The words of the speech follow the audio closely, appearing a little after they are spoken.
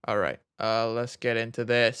All right. Let's get into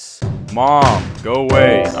this. Mom, go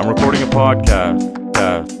away. I'm recording a podcast.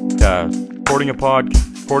 Recording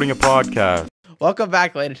a podcast. Welcome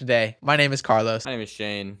back later today. My name is Carlos. My name is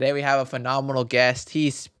Shane. Today we have a phenomenal guest.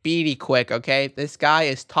 He's speedy quick, okay? This guy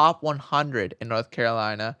is top 100 in North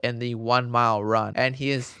Carolina in the 1 mile run. And he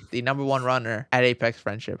is the number one runner at Apex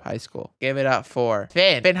Friendship High School. Give it up for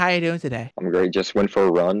Finn. Finn, how you doing today? I'm great. Just went for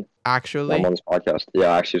a run. I'm Actually, on this podcast. Yeah,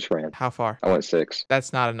 I actually just ran. how far? I went 6.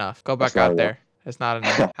 That's not enough. Go back That's not out enough. there. That's not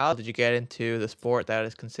enough. How did you get into the sport that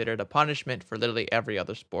is considered a punishment for literally every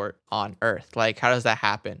other sport on earth? Like, how does that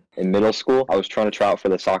happen? In middle school, I was trying to try out for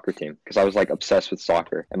the soccer team because I was like obsessed with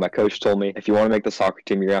soccer. And my coach told me, if you want to make the soccer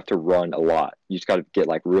team, you're gonna have to run a lot. You just got to get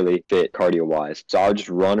like really fit cardio wise. So I would just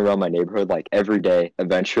run around my neighborhood like every day.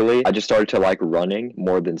 Eventually, I just started to like running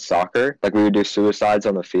more than soccer. Like we would do suicides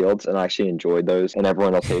on the fields and I actually enjoyed those and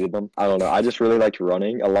everyone else hated them. I don't know. I just really liked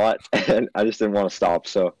running a lot and I just didn't want to stop.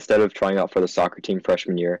 So instead of trying out for the soccer team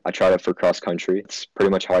freshman year, I tried out for cross country. It's pretty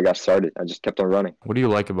much how I got started. I just kept on running. What do you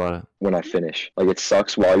like about it? When I finish, like it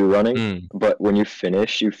sucks while you're running, but when you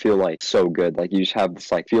finish, you feel like so good. Like you just have this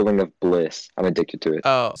like feeling of bliss. I'm addicted to it.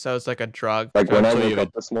 Oh, so it's like a drug. Like when I So woke you-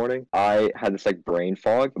 up this morning, I had this like brain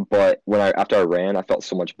fog, but after I ran, I felt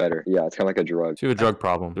so much better. Yeah, it's kind of like a drug. So you have a drug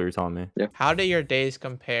problem, that you're telling me. How do your days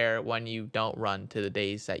compare when you don't run to the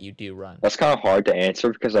days that you do run? That's kind of hard to answer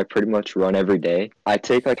because I pretty much run every day. I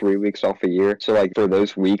take like 3 weeks off a year. So like for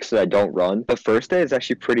those weeks that I don't run, the first day is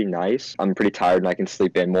actually pretty nice. I'm pretty tired and I can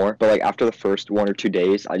sleep in more. But like after the first 1 or 2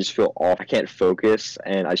 days, I just feel off. I can't focus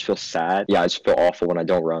and I just feel sad. Yeah, I just feel awful when I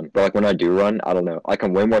don't run. But like when I do run, I don't know. Like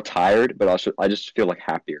I'm way more tired, but also I just feel like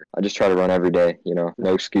happier. I just try to run every day, no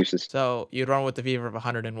excuses. So you'd run with the fever of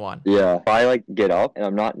 101. Yeah, if I like get up and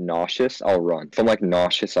I'm not nauseous, I'll run. If I'm like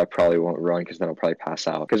nauseous, I probably won't run because then I'll probably pass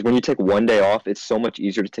out. Because when you take one day off, it's so much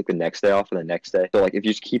easier to take the next day off and the next day. So like if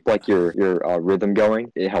you just keep like your rhythm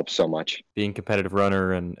going, it helps so much. Being a competitive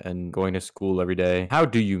runner and going to school every day. How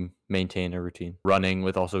do you maintain a routine? Running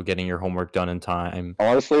with also getting your homework done in time.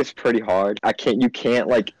 Honestly, it's pretty hard. You can't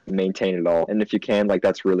like maintain it all. And if you can, like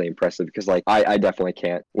that's really impressive because like I definitely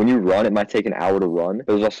can't. When you run, it might take an hour to run.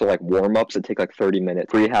 There's also like warm-ups that take like 30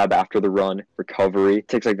 minutes. Rehab after the run, recovery. It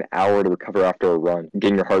takes like an hour to recover after a run.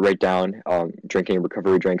 Getting your heart rate down, drinking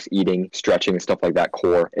recovery drinks, eating, stretching and stuff like that,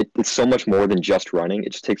 core. It's so much more than just running.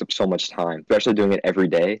 It just takes up so much time, especially doing it every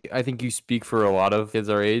day. I think you speak for a lot of kids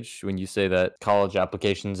our age when you say that college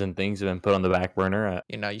applications and things have been put on the back burner.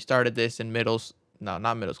 You started this in no,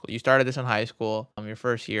 not middle school. You started this in high school, your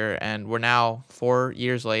first year, and we're now 4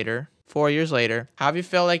 years later. 4 years later, how have you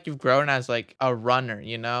felt like you've grown as like a runner,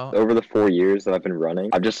 Over the 4 years that I've been running,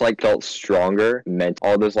 I've just like felt stronger. Meant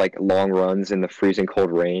all those like long runs in the freezing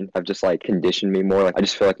cold rain have just like conditioned me more. Like I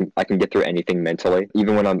just feel like I can get through anything mentally.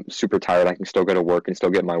 Even when I'm super tired, I can still go to work and still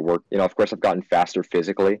get my work. Of course, I've gotten faster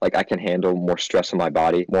physically. Like I can handle more stress on my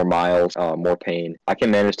body, more miles, more pain. I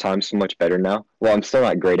can manage time so much better now. Well, I'm still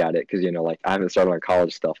not great at it because like I haven't started on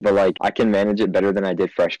college stuff, but like I can manage it better than I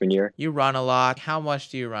did freshman year. You run a lot. How much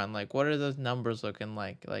do you run? Like, what are those numbers looking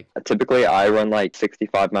like? Typically, I run like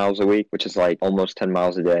 65 miles a week, which is like almost 10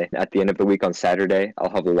 miles a day. At the end of the week on Saturday, I'll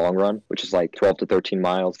have a long run, which is like 12 to 13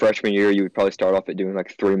 miles. Freshman year, you would probably start off at doing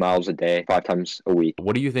like 3 miles a day, 5 times a week.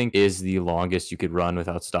 What do you think is the longest you could run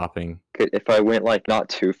without stopping? If I went like not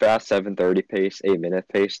too fast, 7:30 pace, 8-minute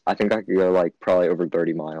pace, I think I could go like probably over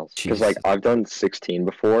 30 miles. Because like I've done 16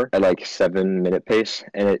 before at like 7-minute pace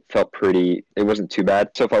and it wasn't too bad.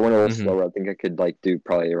 So if I went a little slower, I think I could like do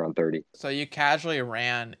probably around 30. So you casually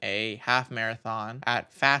ran a half marathon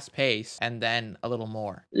at fast pace and then a little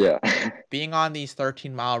more. Yeah. Being on these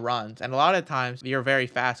 13-mile runs, and a lot of times you're very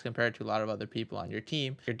fast compared to a lot of other people on your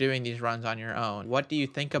team. You're doing these runs on your own. What do you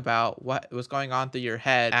think about what was going on through your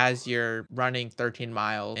head as you're running 13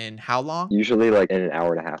 miles in how long? Usually like in an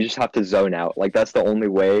hour and a half. You just have to zone out. Like that's the only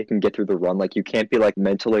way you can get through the run. Like you can't be like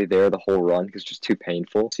mentally there the whole run because it's just too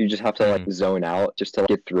painful. So you just have to like zone out just to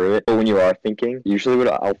get through it. But when you are thinking, usually what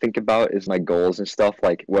I'll think about is my goals and stuff,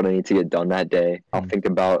 like what I need to get done that day. I'll think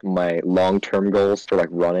about my long-term goals for like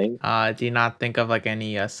running. Do you not think of like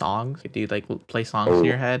any songs? Do you like play songs in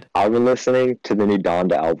your head? I've been listening to the new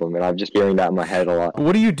Donda album and I'm just hearing that in my head a lot.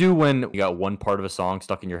 What do you do when you got one part of a song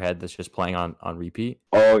stuck in your head that's just playing on repeat?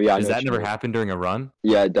 Oh yeah. Does that never happen during a run?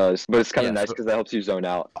 Yeah, it does. But it's kind of Yeah, nice so- because that helps you zone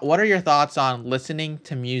out. What are your thoughts on listening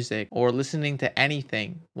to music or listening to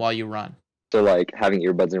anything while you run? So like having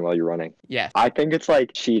earbuds in while you're running. Yes. I think it's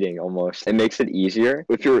like cheating almost. It makes it easier.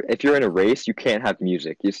 If you're in a race, you can't have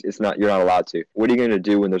music. It's not you're not allowed to. What are you gonna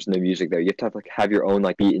do when there's no music there? You have to have your own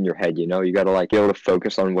like beat in your head. You know, you gotta like be able to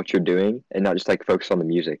focus on what you're doing and not just like focus on the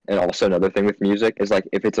music. And also another thing with music is like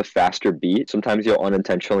if it's a faster beat, sometimes you'll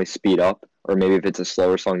unintentionally speed up. Or maybe if it's a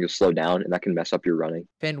slower song, you'll slow down, and that can mess up your running.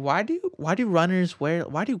 Finn, why do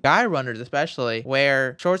guy runners especially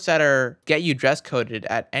wear shorts that get you dress coded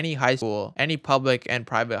at any high school, any public and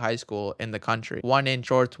private high school in the country? 1-inch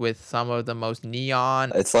shorts with some of the most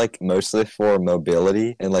neon. It's like mostly for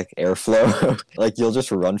mobility and like airflow. Like you'll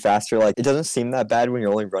just run faster. Like it doesn't seem that bad when you're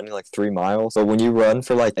only running like 3 miles. But when you run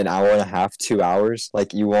for like an hour and a half, 2 hours,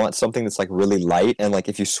 like you want something that's like really light. And like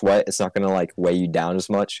if you sweat, it's not gonna like weigh you down as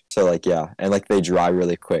much. So like yeah, and like they dry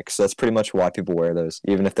really quick. So that's pretty much why people wear those,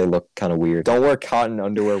 even if they look kind of weird. Don't wear cotton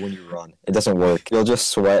underwear when you run. It doesn't work. You'll just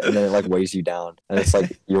sweat and then it like weighs you down. And it's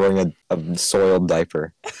like you're wearing a soiled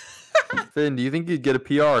diaper. Finn, do you think you'd get a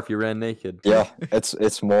PR if you ran naked? Yeah,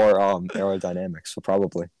 it's more aerodynamics, so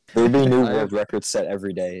probably. There would be new world records set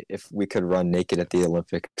every day if we could run naked at the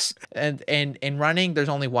Olympics. And in running, there's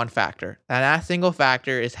only one factor, and that single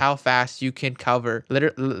factor is how fast you can cover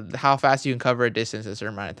how fast you can cover a distance in a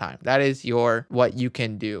certain amount of time. That is what you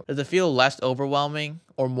can do. Does it feel less overwhelming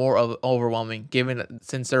or more overwhelming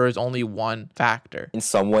since there is only one factor? In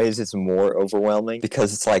some ways, it's more overwhelming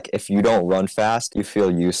because it's like if you don't run fast, you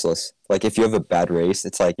feel useless. Like if you have a bad race,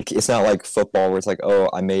 it's like it's not like football where it's like, oh,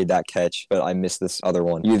 I made that catch, but I missed this other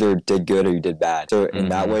one. You either did good or you did bad. So in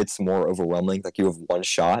that way, it's more overwhelming. Like you have one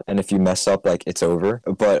shot, and if you mess up, like it's over.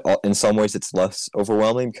 But in some ways, it's less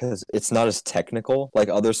overwhelming because it's not as technical. Like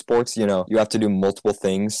other sports, you know, you have to do multiple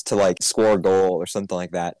things to like score a goal or something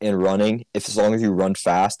like that. In running, as long as you run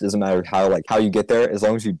fast, doesn't matter how you get there. As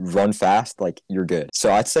long as you run fast, like you're good.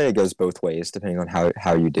 So I'd say it goes both ways depending on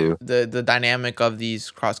how you do. The dynamic of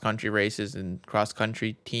these cross country races and cross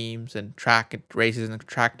country teams and track races and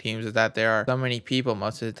track teams is that there are so many people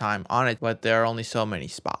most of the time on it, but there are only so many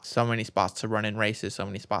spots to run in races, so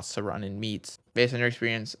many spots to run in meets. Based on your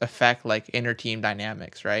experience, affect like inter team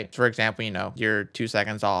dynamics, right? For example, you know, you're 2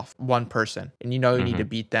 seconds off one person and you know you need to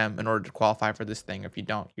beat them in order to qualify for this thing. If you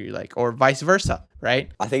don't, you're like, or vice versa, right?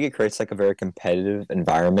 I think it creates like a very competitive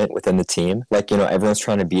environment within the team. Like, you know, everyone's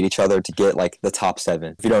trying to beat each other to get like the top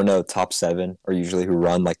 7. If you don't know, top 7 are usually who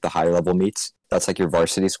run like the higher level meets. That's like your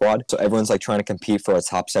varsity squad. So everyone's like trying to compete for a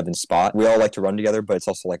top 7 spot. We all like to run together, but it's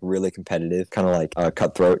also like really competitive, kind of like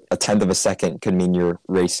cutthroat. A tenth of a second could mean you're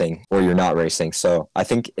racing or you're not racing. So I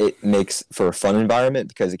think it makes for a fun environment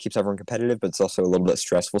because it keeps everyone competitive, but it's also a little bit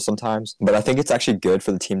stressful sometimes. But I think it's actually good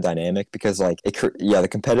for the team dynamic because like the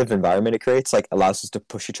competitive environment it creates like allows us to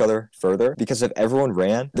push each other further. Because if everyone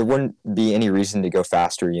ran, there wouldn't be any reason to go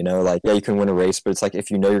faster. You know, like yeah, you can win a race, but it's like if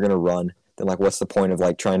you know you're gonna run, then like what's the point of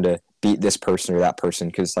like trying to beat this person or that person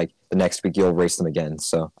because like the next week you'll race them again.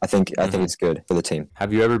 So I think it's good for the team.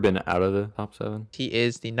 Have you ever been out of the top 7? He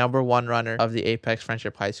is the #1 runner of the Apex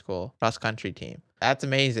Friendship High School cross country team. That's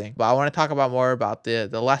amazing. But I want to talk about more about the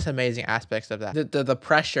less amazing aspects of that. The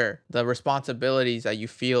pressure, the responsibilities that you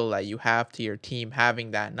feel that you have to your team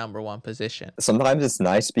having that #1 position. Sometimes it's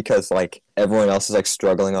nice because like everyone else is like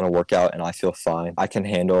struggling on a workout and I feel fine. I can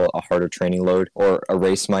handle a harder training load or a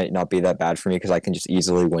race might not be that bad for me because I can just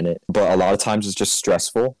easily win it. But a lot of times it's just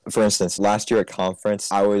stressful. For instance, last year at conference,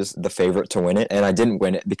 I was the favorite to win it and I didn't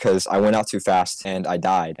win it because I went out too fast and I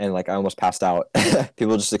died and like I almost passed out.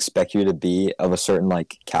 People just expect you to be of a certain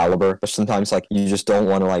like caliber, but sometimes like you just don't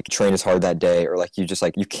want to like train as hard that day or like you just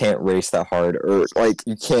like you can't race that hard or like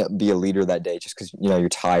you can't be a leader that day just because you know you're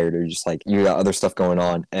tired or you're just like you got other stuff going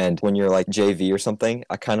on. And when you're like JV or something,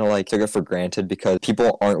 I kind of like took it for granted because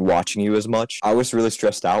people aren't watching you as much. I was really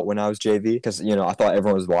stressed out when I was JV because you know I thought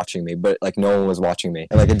everyone was watching me, but like no one was watching me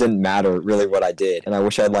and like it didn't matter really what I did. And I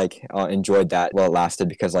wish I'd like enjoyed that while it lasted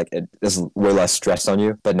because like it is way less stress on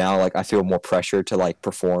you. But now like I feel more pressure to like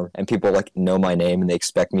perform and people like know my name and they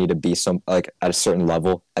expect me to be some like at a certain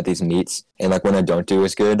level at these meets. And like when I don't do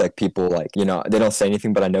as good, like people like, you know, they don't say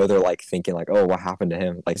anything, but I know they're like thinking like, oh, what happened to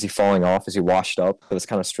him? Like, is he falling off? Is he washed up? But it's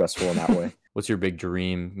kind of stressful in that way. What's your big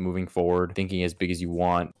dream moving forward, thinking as big as you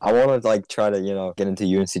want? I want to like try to, you know, get into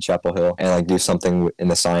UNC Chapel Hill and like do something in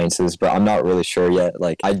the sciences, but I'm not really sure yet.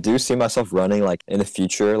 Like I do see myself running like in the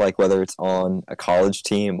future, like whether it's on a college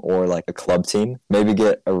team or like a club team, maybe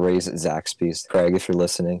get a raise at Zaxby's. Craig, if you're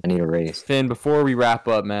listening, I need a raise. Finn, before we wrap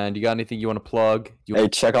up, man, do you got anything you want to plug? Hey,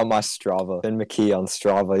 check out my Strava. Finn McKee on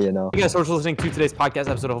Strava, you know. Thank you guys so much for listening to today's podcast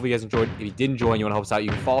episode. I hope you guys enjoyed. If you did enjoy and you want to help us out,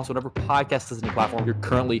 you can follow us on whatever podcast listening platform you're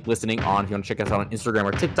currently listening on. If you want to check us out on Instagram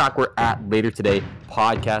or TikTok, we're at Later Today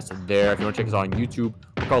Podcast there. If you want to check us out on YouTube,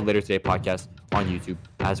 we're check out Later Today podcast on YouTube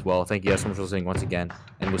as well. Thank you guys so much for listening once again,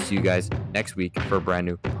 and we'll see you guys next week for a brand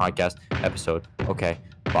new podcast episode. Okay,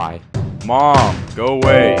 bye. Mom, go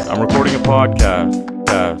away. I'm recording a podcast.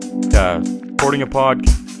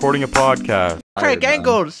 Recording a podcast. Craig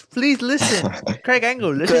Engels, please listen. Craig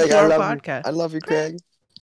Engels, listen Craig, to I our love you. podcast. I love you, Craig.